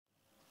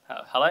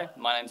Hello,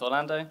 my name's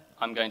Orlando.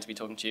 I'm going to be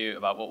talking to you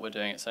about what we're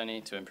doing at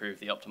Sony to improve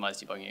the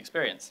optimized debugging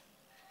experience.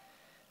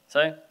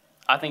 So,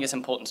 I think it's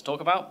important to talk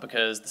about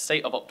because the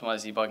state of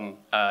optimized debugging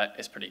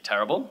is pretty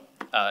terrible.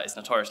 It's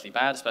notoriously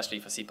bad, especially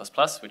for C++,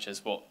 which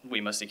is what we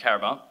mostly care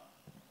about.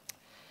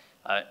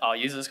 Our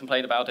users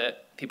complain about it,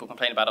 people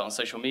complain about it on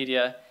social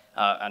media,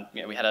 and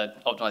we had an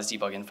optimized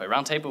debug-info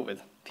roundtable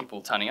with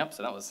people turning up,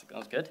 so that was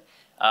good.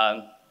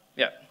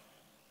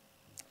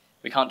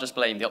 We can't just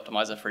blame the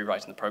optimizer for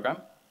rewriting the program.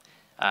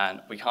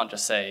 And we can't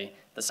just say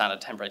the standard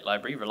template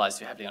library relies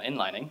too heavily on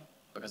inlining,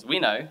 because we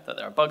know that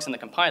there are bugs in the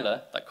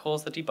compiler that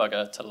cause the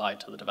debugger to lie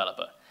to the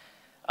developer.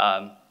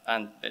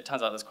 And it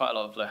turns out there's quite a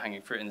lot of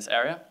low-hanging fruit in this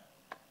area.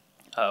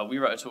 We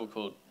wrote a tool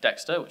called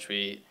DExTer, which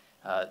we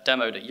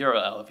demoed at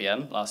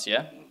LLVM last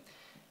year.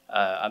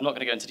 I'm not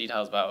going to go into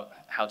details about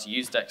how to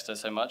use DExTer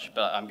so much,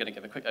 but I'm going to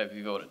give a quick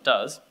overview of what it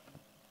does.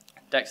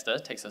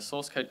 DExTer takes a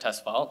source code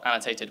test file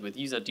annotated with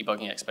user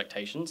debugging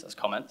expectations as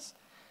comments,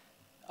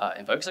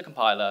 invokes a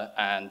compiler,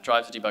 and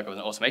drives the debugger with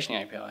an automation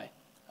API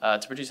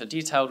to produce a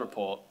detailed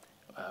report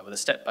with a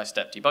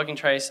step-by-step debugging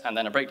trace, and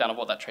then a breakdown of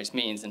what that trace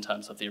means in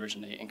terms of the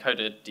originally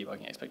encoded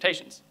debugging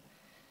expectations.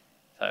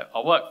 So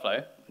our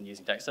workflow when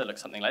using DExTer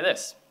looks something like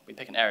this. We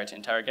pick an area to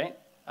interrogate.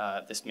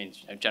 This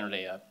means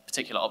generally a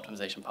particular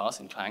optimization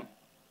pass in Clang.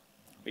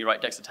 We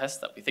write DExTer tests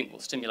that we think will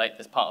stimulate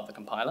this part of the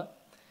compiler.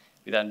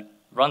 We then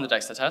run the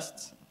DExTer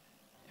tests,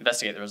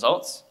 investigate the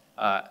results,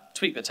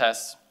 tweak the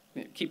tests,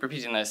 keep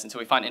repeating this until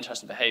we find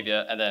interesting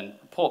behavior, and then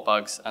report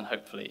bugs and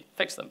hopefully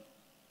fix them.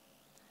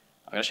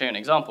 I'm going to show you an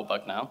example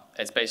bug now.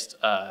 It's based,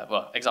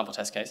 example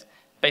test case,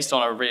 based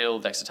on a real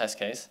DExTer test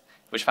case,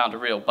 which found a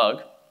real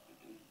bug,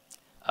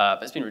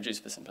 but it's been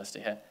reduced for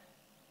simplicity here.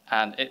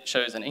 And it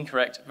shows an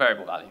incorrect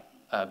variable value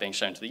being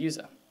shown to the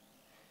user.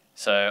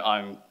 So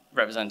I'm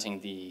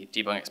representing the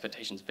debugging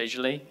expectations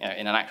visually.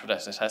 In an actual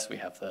DExTer test, we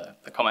have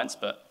the comments,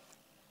 but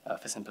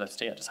for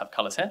simplicity, I just have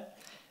colors here.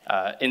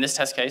 In this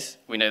test case,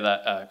 we know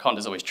that cond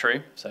is always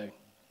true, so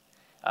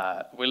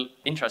we're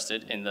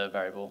interested in the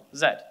variable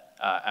z,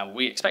 and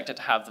we expect it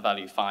to have the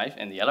value 5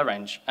 in the yellow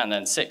range and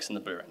then 6 in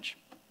the blue range.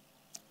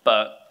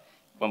 But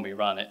when we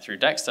run it through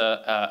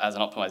DExTer as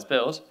an optimized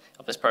build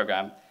of this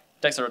program,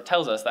 DExTer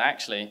tells us that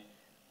actually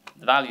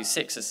the value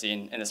 6 is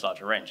seen in this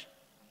larger range.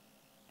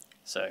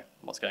 So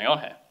what's going on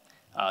here?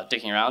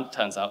 Digging around, it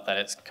turns out that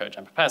it's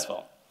CodeGen prepares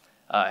fault.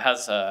 It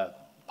has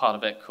part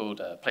of it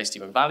called place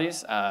debug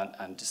values,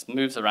 and just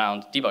moves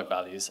around debug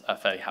values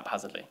fairly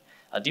haphazardly.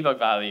 A debug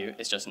value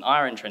is just an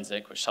IR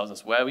intrinsic, which tells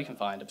us where we can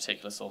find a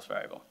particular source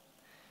variable.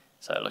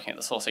 So looking at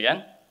the source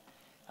again,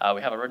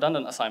 we have a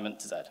redundant assignment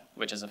to z,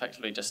 which is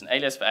effectively just an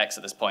alias for x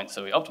at this point,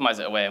 so we optimize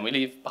it away, and we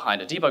leave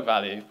behind a debug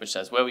value, which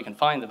says where we can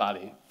find the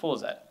value for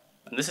z.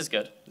 And this is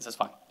good, this is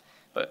fine.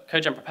 But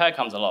CodeGen prepare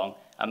comes along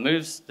and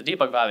moves the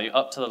debug value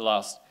up to the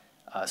last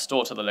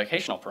store to the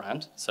location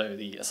operand, so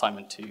the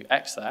assignment to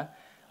x there.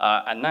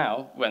 And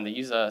now, when the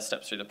user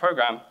steps through the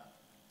program,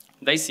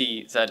 they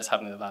see z as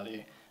having the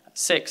value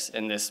 6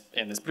 in this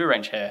blue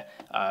range here,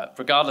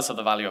 regardless of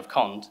the value of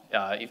cond,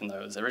 even though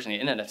it was originally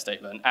in an if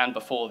statement, and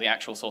before the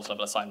actual source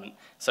level assignment.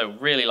 So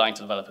really lying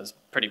to developers,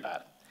 pretty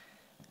bad.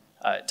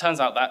 It turns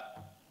out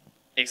that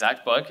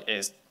exact bug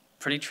is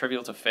pretty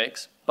trivial to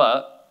fix,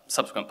 but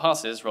subsequent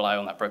passes rely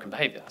on that broken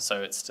behavior,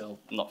 so it's still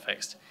not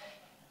fixed.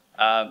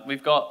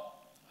 We've got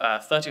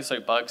 30 or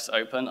so bugs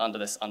open under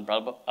this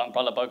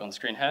umbrella bug on the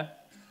screen here.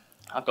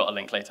 I've got a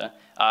link later.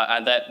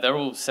 And they're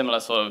all similar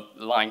sort of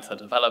lying to the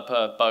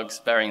developer,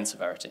 bugs varying in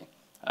severity.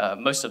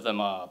 Most of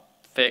them are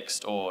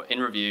fixed or in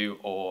review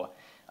or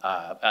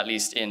at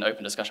least in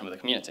open discussion with the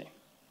community.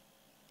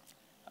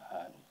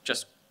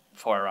 Just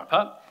before I wrap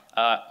up,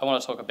 I want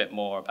to talk a bit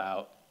more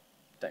about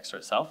DExTer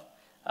itself.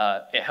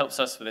 It helps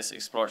us with this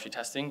exploratory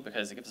testing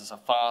because it gives us a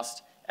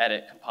fast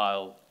edit,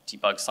 compile,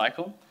 debug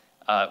cycle.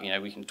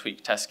 We can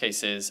tweak test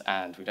cases,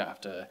 and we don't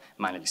have to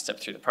manually step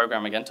through the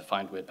program again to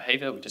find weird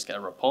behavior. We just get a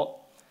report.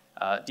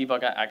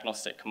 Debugger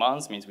agnostic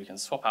commands means we can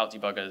swap out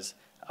debuggers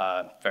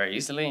very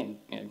easily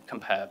and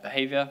compare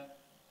behavior.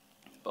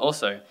 But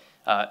also,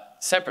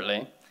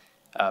 separately,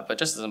 but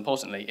just as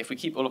importantly, if we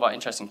keep all of our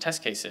interesting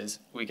test cases,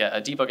 we get a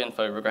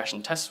debug-info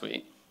regression test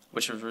suite,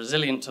 which is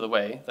resilient to the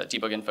way that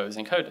debug-info is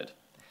encoded.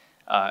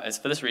 It's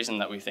for this reason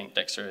that we think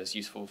DExTer is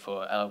useful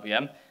for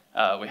LLVM.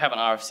 We have an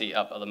RFC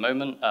up at the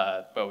moment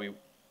where we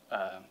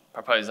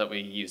propose that we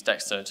use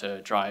DExTer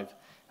to drive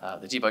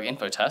the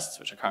debug-info tests,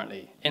 which are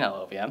currently in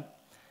LLVM.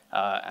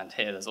 And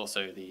here there's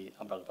also the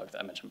umbrella bug that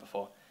I mentioned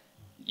before.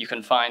 You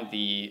can find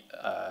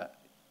a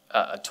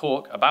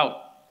talk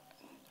about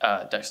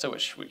DExTer,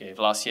 which we gave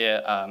last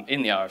year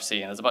in the RFC,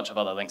 and there's a bunch of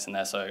other links in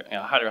there, so I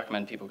highly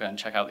recommend people go and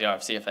check out the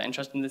RFC if they're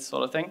interested in this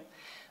sort of thing.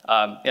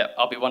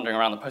 I'll be wandering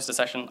around the poster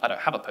session. I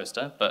don't have a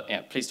poster, but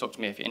please talk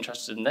to me if you're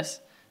interested in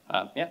this.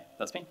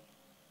 That's me.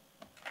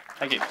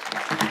 Thank you.